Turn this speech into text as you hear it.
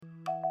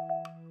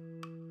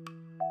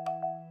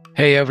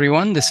Hey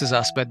everyone, this is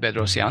Asbet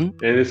Bedrosyan,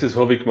 And this is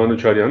Hovik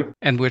Manucharyan.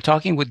 and we're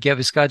talking with Gev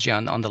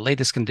Iskajian on the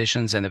latest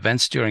conditions and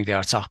events during the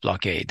Artsakh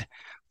blockade.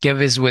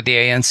 Gev is with the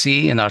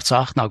ANC in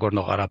Artsakh,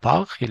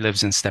 Nagorno-Karabakh. He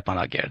lives in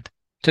Stepanakert.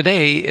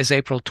 Today is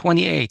April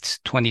 28th,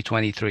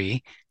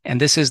 2023,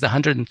 and this is the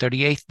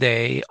 138th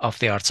day of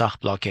the Artsakh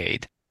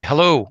blockade.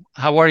 Hello,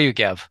 how are you,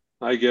 Gev?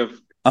 Hi, Gev.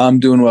 I'm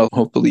doing well.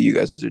 Hopefully, you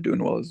guys are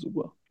doing well as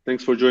well.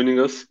 Thanks for joining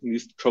us in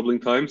these troubling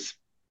times.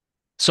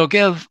 So,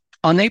 Gev,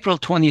 on April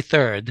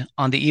 23rd,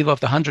 on the eve of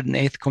the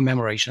 108th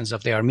commemorations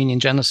of the Armenian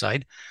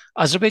genocide,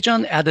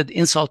 Azerbaijan added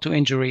insult to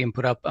injury and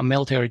put up a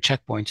military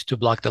checkpoint to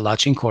block the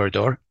Lachin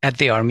corridor at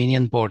the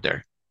Armenian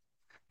border.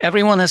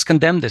 Everyone has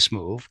condemned this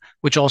move,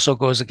 which also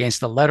goes against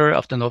the letter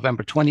of the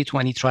November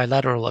 2020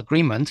 trilateral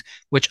agreement,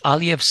 which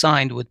Aliyev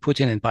signed with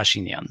Putin and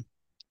Pashinyan.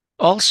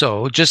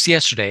 Also, just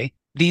yesterday,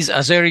 these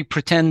Azeri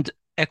pretend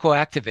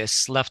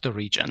eco-activists left the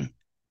region.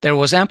 There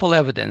was ample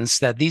evidence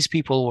that these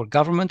people were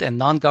government and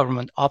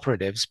non-government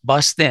operatives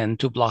bussed in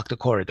to block the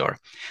corridor.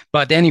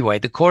 But anyway,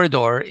 the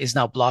corridor is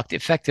now blocked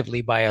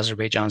effectively by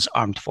Azerbaijan's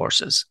armed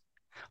forces.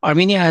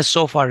 Armenia has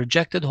so far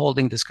rejected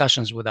holding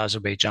discussions with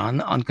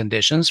Azerbaijan on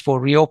conditions for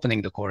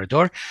reopening the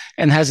corridor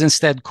and has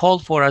instead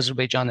called for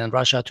Azerbaijan and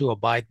Russia to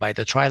abide by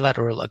the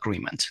trilateral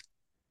agreement.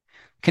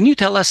 Can you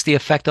tell us the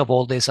effect of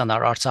all this on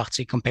our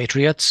Artsakh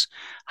compatriots?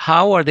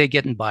 How are they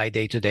getting by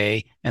day to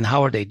day, and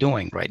how are they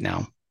doing right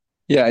now?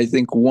 Yeah, I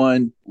think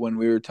one, when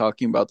we were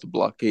talking about the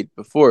blockade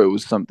before, it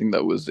was something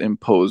that was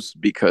imposed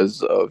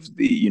because of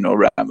the,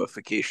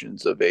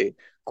 ramifications of a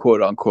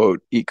quote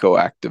unquote eco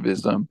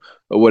activism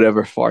or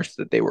whatever farce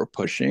that they were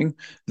pushing.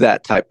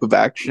 That type of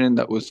action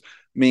that was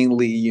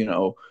mainly,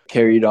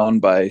 carried on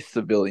by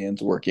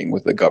civilians working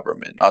with the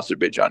government,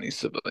 Azerbaijani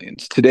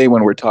civilians. Today,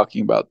 when we're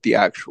talking about the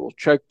actual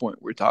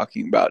checkpoint, we're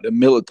talking about a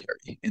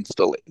military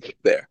installation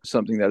there,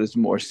 something that is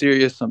more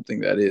serious, something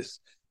that is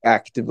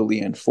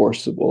actively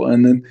enforceable.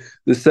 And then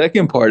the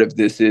second part of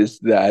this is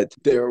that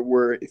there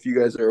were, if you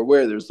guys are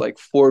aware, there's like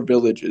 4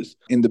 villages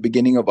in the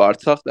beginning of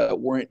Artsakh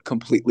that weren't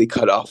completely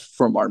cut off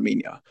from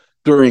Armenia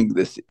during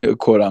this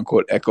quote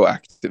unquote eco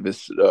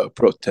activist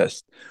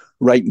protest.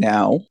 Right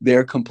now,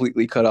 they're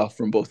completely cut off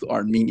from both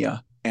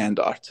Armenia and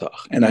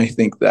Artsakh. And I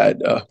think that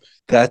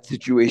that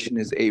situation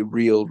is a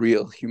real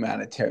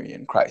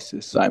humanitarian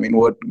crisis. I mean,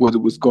 what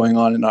was going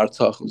on in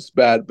Artsakh was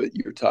bad, but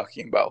you're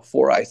talking about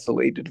 4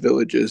 isolated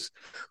villages,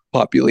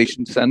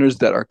 population centers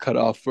that are cut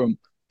off from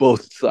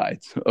both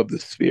sides of the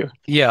sphere.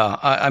 Yeah,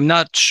 I'm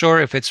not sure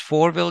if it's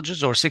 4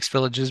 villages or 6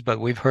 villages, but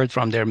we've heard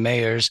from their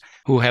mayors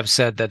who have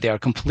said that they are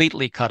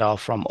completely cut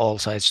off from all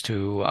sides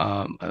to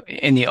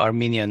any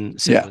Armenian Yeah.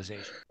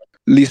 civilization.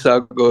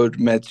 Lisagod,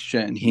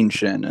 Metshen,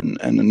 Hinshen,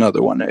 and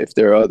another one. If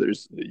there are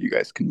others, you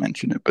guys can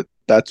mention it, but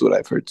that's what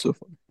I've heard so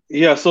far.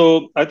 Yeah,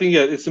 so I think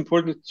it's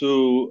important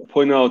to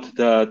point out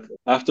that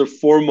after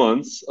 4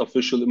 months,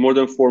 officially more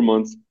than 4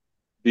 months,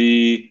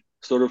 the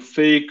sort of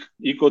fake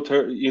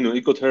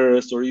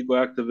eco-terrorists or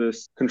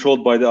eco-activists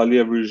controlled by the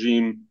Aliyev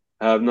regime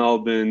have now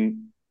been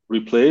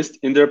replaced.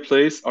 In their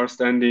place are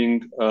standing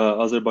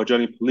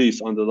Azerbaijani police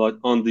on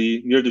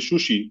the near the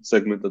Shushi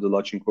segment of the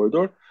Lachin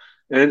corridor,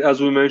 and as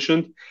we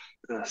mentioned,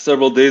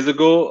 several days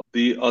ago,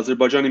 the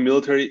Azerbaijani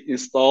military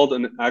installed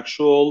an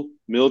actual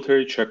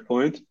military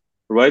checkpoint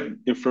right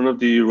in front of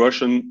the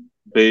Russian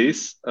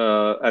base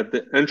at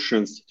the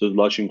entrance to the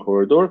Lachin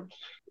corridor.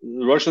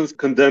 The Russians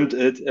condemned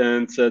it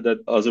and said that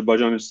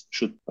Azerbaijan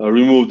should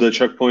remove the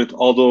checkpoint,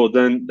 although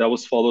then that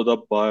was followed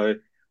up by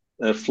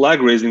a flag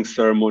raising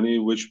ceremony,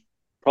 which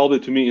probably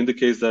to me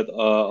indicates that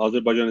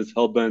Azerbaijan is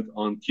hell bent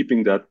on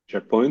keeping that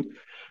checkpoint.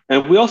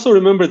 And we also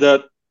remember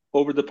that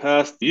over the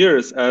past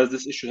years, as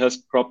this issue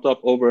has cropped up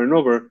over and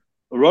over,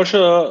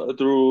 Russia,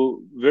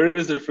 through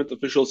various different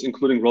officials,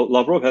 including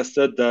Lavrov, has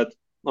said that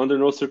under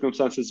no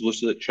circumstances was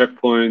the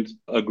checkpoint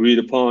agreed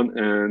upon,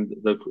 and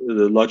the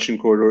Lachin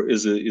corridor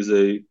is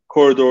a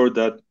corridor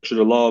that should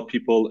allow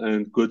people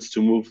and goods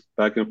to move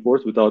back and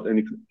forth without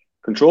any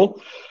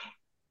control.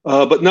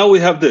 But now we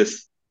have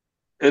this.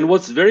 And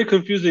what's very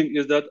confusing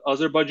is that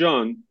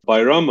Azerbaijan,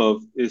 Bayramov,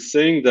 is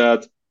saying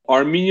that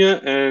Armenia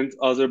and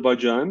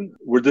Azerbaijan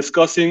were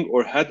discussing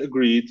or had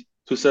agreed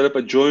to set up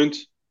a joint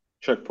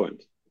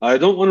checkpoint. I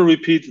don't want to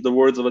repeat the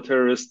words of a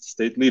terrorist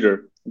state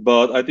leader,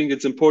 but I think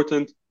it's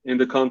important in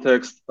the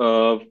context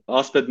of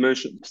Asped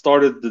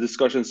started the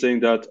discussion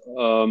saying that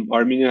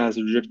Armenia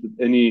has rejected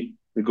any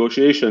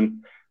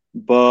negotiation.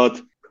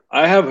 But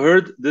I have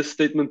heard this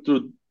statement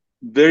through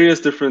various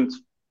different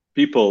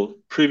people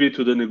privy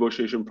to the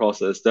negotiation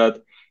process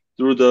that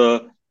through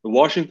the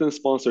Washington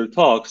sponsored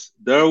talks,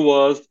 there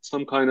was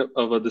some kind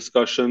of a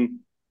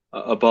discussion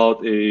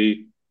about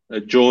a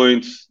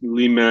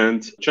jointly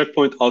manned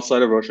checkpoint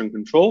outside of Russian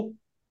control.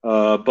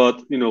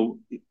 But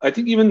I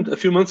think even a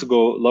few months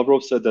ago,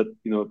 Lavrov said that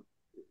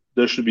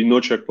there should be no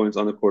checkpoints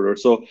on the corridor.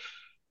 So,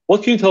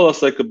 what can you tell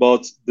us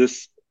about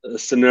this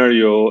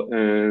scenario?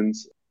 And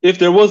if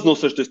there was no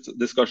such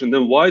discussion,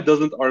 then why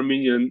don't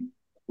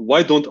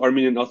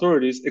Armenian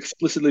authorities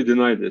explicitly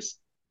deny this?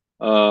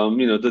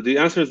 The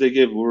answers they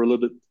gave were a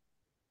little bit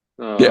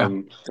Yeah.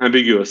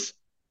 ambiguous.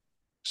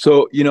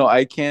 So,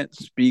 I can't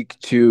speak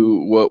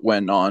to what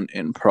went on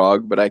in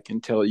Prague, but I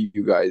can tell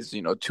you guys,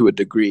 to a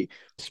degree,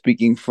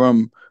 speaking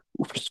from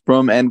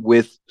and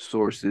with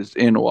sources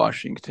in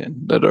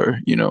Washington that are,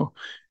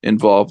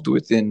 involved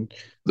within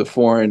the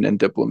foreign and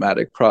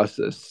diplomatic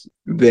process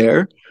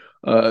there,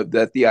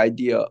 that the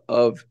idea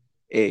of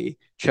a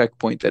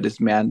checkpoint that is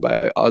manned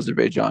by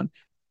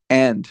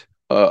and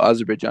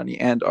Azerbaijani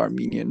and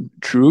Armenian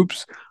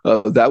troops,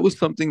 that was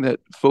something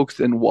that folks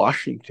in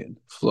Washington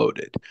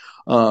floated.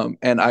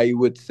 And I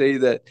would say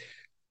that,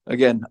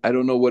 again, I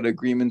don't know what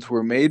agreements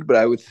were made, but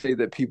I would say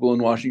that people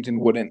in Washington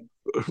wouldn't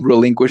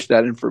relinquish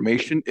that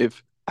information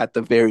if, at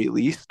the very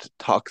least,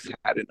 talks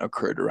hadn't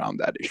occurred around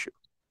that issue.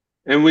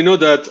 And we know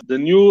that the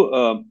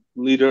new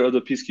leader of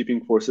the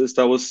peacekeeping forces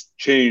that was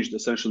changed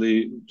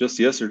essentially just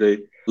yesterday,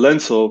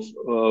 Lentsov,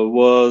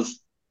 was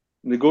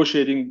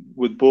negotiating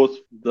with both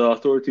the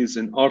authorities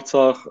in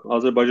Artsakh,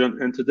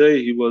 Azerbaijan, and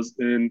today he was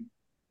in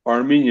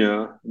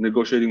Armenia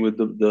negotiating with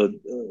the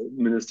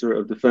Minister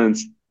of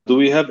Defense. Do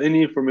we have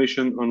any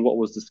information on what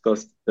was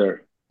discussed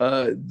there?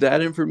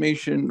 That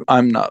information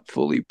I'm not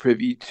fully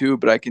privy to,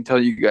 but I can tell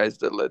you guys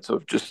that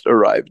Letsov just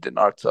arrived in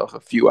Artsakh a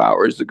few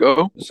hours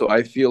ago. So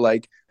I feel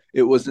like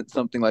it wasn't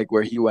something like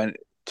where he went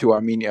to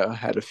Armenia,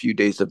 had a few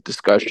days of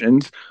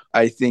discussions.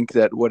 I think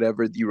that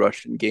whatever the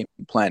Russian game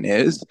plan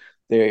is,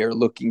 they are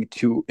looking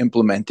to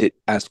implement it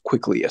as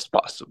quickly as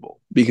possible.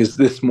 Because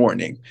this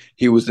morning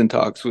he was in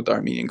talks with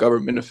Armenian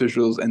government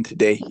officials, and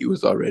today he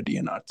was already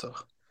in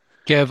Artsakh.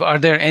 Kev, are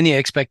there any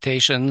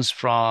expectations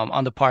from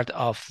on the part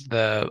of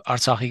the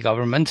Artsakhi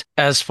government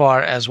as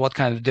far as what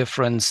kind of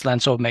difference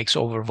Lentsov makes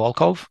over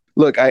Volkov?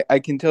 Look, I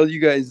can tell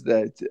you guys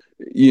that,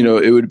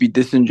 it would be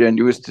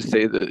disingenuous to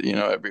say that,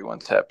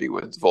 everyone's happy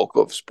with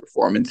Volkov's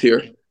performance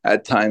here.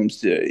 At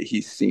times,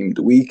 he seemed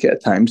weak.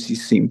 At times, he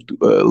seemed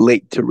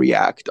late to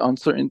react on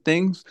certain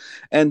things.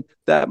 And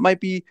that might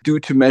be due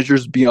to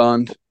measures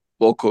beyond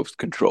Volkov's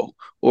control,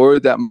 or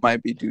that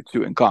might be due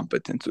to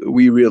incompetence.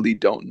 We really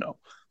don't know.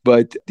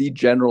 But the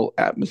general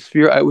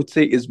atmosphere, I would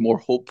say, is more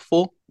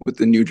hopeful with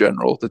the new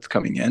general that's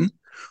coming in.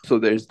 So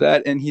there's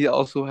that. And he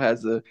also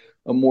has a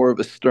more of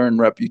a stern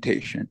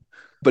reputation.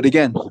 But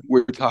again,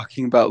 we're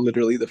talking about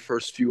literally the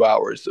first few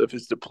hours of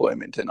his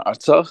deployment in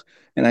Artsakh.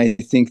 And I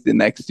think the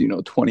next,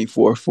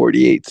 24,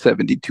 48,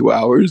 72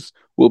 hours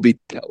will be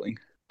telling.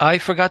 I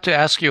forgot to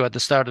ask you at the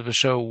start of the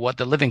show what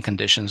the living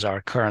conditions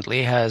are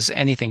currently. Has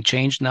anything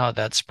changed now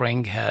that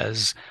spring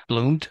has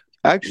bloomed?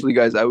 Actually,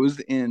 guys, I was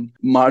in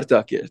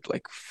Martakert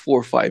like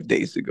 4 or 5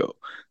 days ago.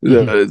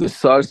 Mhm. The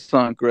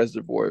Sarsank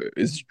Reservoir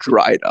is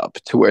dried up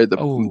to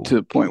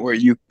the point where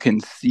you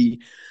can see,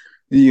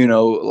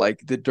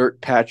 like the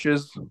dirt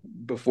patches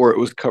before it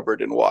was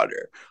covered in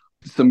water.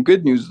 Some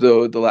good news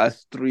though, the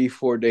last 3 or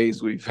 4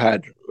 days we've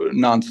had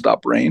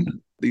nonstop rain,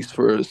 at least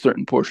for a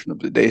certain portion of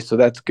the day, so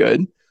that's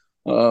good.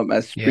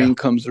 As Yeah. spring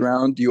comes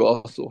around, you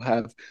also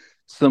have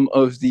some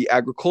of the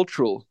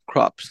agricultural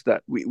crops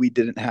that we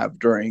didn't have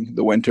during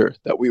the winter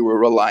that we were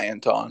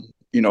reliant on,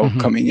 Mhm.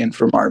 coming in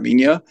from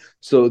Armenia.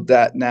 So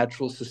that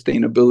natural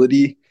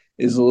sustainability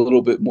is a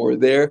little bit more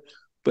there.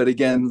 But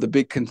again, the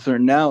big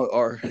concern now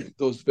are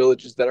those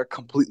villages that are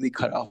completely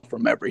cut off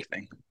from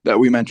everything that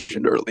we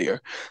mentioned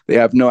earlier. They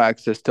have no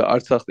access to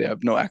Artsakh, they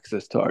have no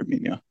access to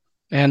Armenia.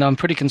 And I'm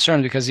pretty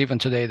concerned because even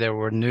today there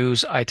were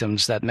news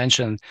items that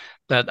mentioned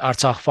that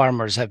Artsakh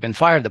farmers have been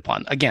fired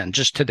upon. Again,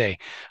 just today.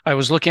 I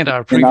was looking at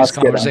our In previous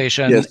Askeran,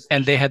 conversation yes.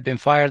 and they had been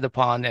fired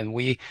upon. And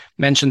we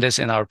mentioned this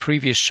in our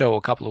previous show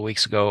a couple of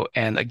weeks ago.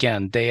 And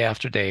again, day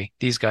after day,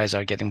 these guys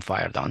are getting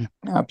fired on.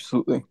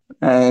 Absolutely.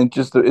 And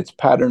just it's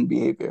pattern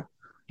behavior.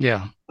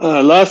 Yeah.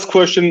 Last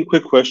question,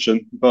 quick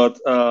question, but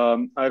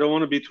I don't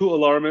want to be too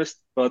alarmist.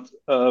 But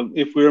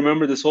if we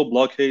remember, this whole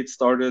blockade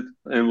started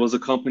and was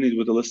accompanied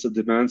with a list of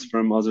demands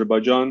from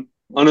Azerbaijan.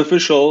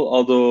 Unofficial,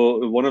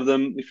 although one of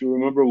them, if you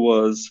remember,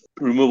 was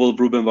removal of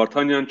Ruben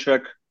Vartanyan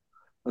check.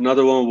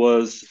 Another one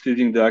was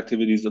ceasing the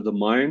activities of the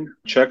mine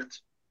checked.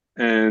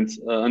 And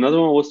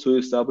another one was to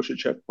establish a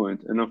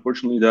checkpoint. And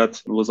unfortunately,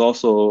 that was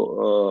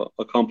also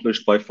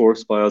accomplished by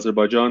force by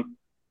Azerbaijan.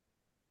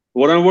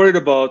 What I'm worried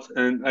about,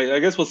 and I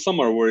guess what some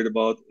are worried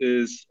about,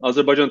 is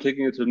Azerbaijan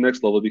taking it to the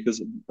next level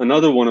because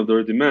another one of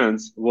their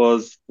demands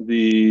was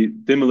the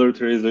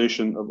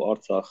demilitarization of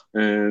Artsakh.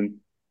 And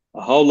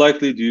how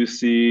likely do you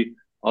see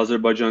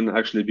Azerbaijan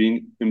actually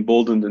being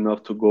emboldened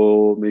enough to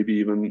go maybe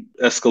even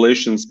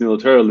escalations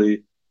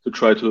militarily to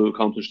try to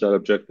accomplish that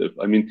objective?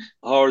 I mean,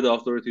 how are the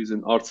authorities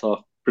in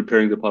Artsakh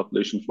preparing the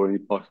population for any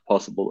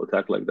possible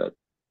attack like that?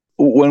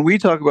 When we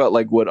talk about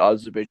like what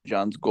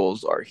Azerbaijan's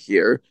goals are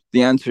here,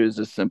 the answer is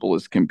as simple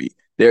as can be.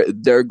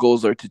 Their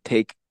goals are to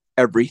take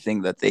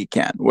everything that they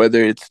can,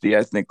 whether it's the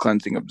ethnic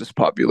cleansing of this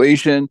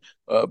population.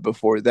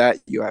 Before that,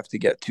 you have to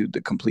get to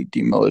the complete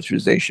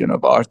demilitarization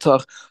of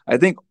Artsakh. I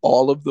think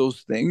all of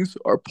those things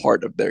are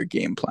part of their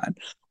game plan.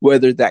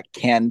 Whether that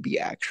can be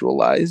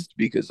actualized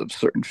because of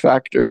certain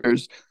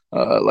factors,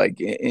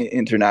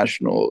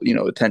 international,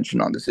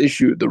 attention on this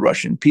issue, the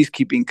Russian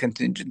peacekeeping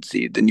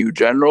contingency, the new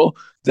general,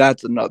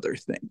 that's another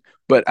thing.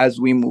 But as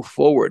we move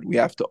forward, we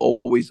have to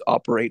always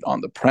operate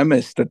on the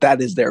premise that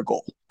that is their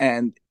goal.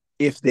 And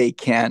if they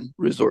can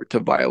resort to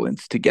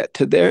violence to get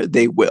to there,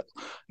 they will.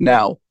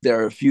 Now, there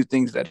are a few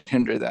things that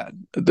hinder that.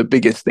 The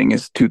biggest thing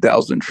is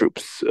 2,000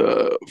 troops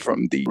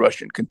from the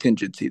Russian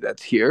contingency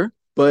that's here.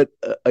 But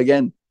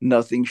again,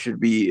 nothing should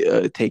be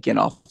taken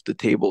off the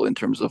table in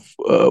terms of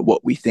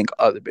what we think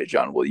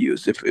Azerbaijan will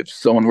use. If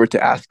someone were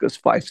to ask us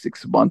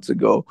 5-6 months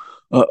ago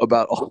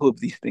about all of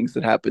these things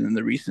that happened in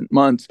the recent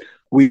months,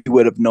 we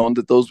would have known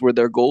that those were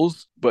their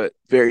goals, but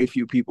very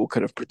few people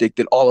could have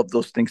predicted all of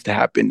those things to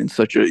happen in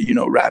such a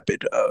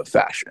rapid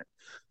fashion.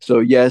 So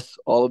yes,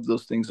 all of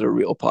those things are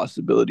real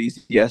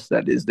possibilities. Yes,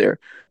 that is their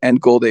end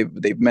goal.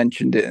 They've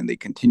mentioned it and they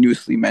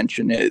continuously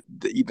mention it.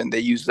 Even they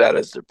use that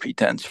as the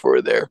pretense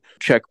for their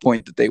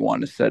checkpoint that they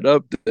want to set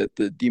up. The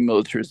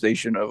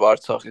demilitarization of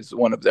Artsakh is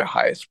one of their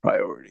highest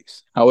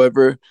priorities.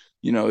 However,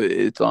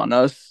 it's on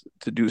us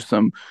to do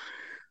some.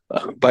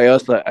 By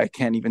us, I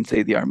can't even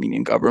say the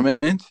Armenian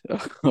government,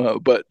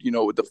 but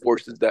with the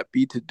forces that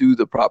be to do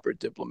the proper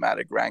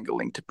diplomatic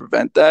wrangling to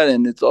prevent that.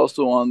 And it's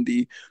also on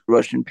the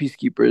Russian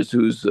peacekeepers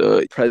whose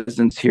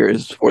presence here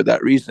is for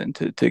that reason,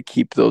 to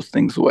keep those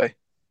things away.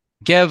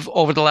 Gev,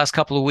 over the last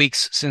couple of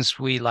weeks since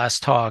we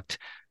last talked,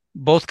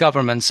 both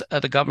governments,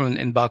 the government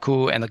in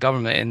Baku and the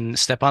government in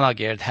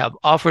Stepanakert, have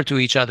offered to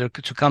each other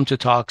to come to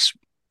talks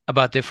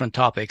about different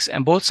topics,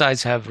 and both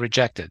sides have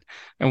rejected.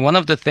 And one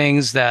of the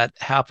things that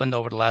happened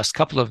over the last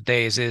couple of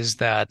days is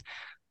that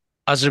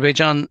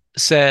Azerbaijan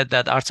said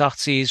that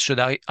Artsakh should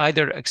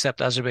either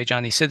accept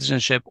Azerbaijani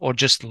citizenship or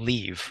just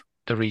leave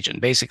the region,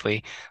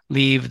 basically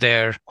leave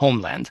their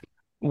homeland.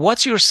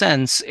 What's your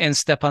sense in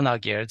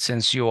Stepanakert,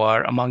 since you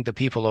are among the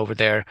people over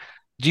there?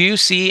 Do you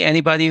see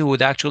anybody who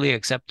would actually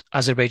accept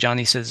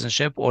Azerbaijani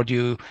citizenship, or do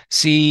you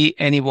see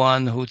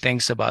anyone who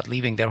thinks about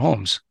leaving their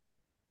homes?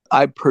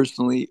 I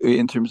personally,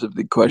 in terms of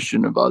the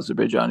question of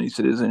Azerbaijani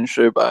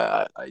citizenship,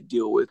 I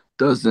deal with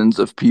dozens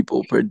of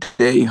people per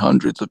day,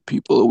 hundreds of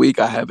people a week.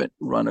 I haven't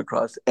run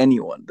across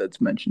anyone that's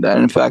mentioned that.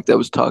 And in fact, I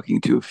was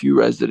talking to a few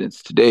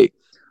residents today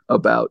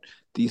about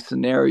the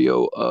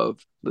scenario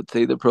of, let's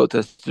say the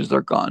protesters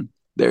are gone.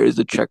 There is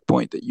a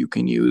checkpoint that you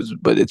can use,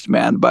 but it's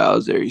manned by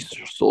Azeri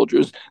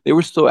soldiers. They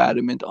were so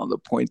adamant on the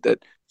point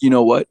that, you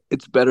know what,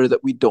 it's better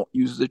that we don't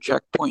use the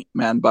checkpoint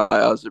manned by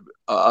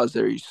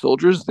Azeri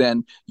soldiers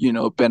than,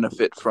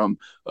 benefit from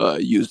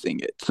using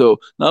it. So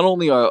not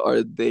only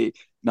are they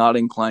not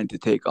inclined to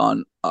take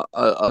on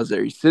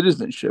Azeri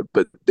citizenship,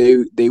 but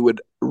they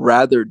would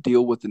rather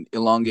deal with an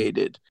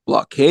elongated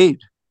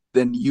blockade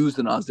than use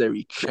an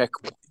Azeri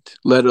checkpoint,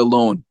 let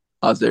alone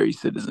Azeri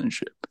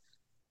citizenship.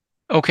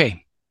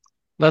 Okay.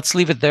 Let's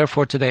leave it there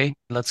for today.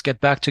 Let's get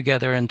back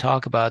together and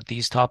talk about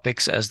these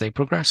topics as they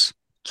progress.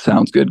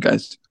 Sounds good,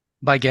 guys.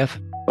 Bye, Gev.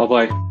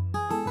 Bye-bye.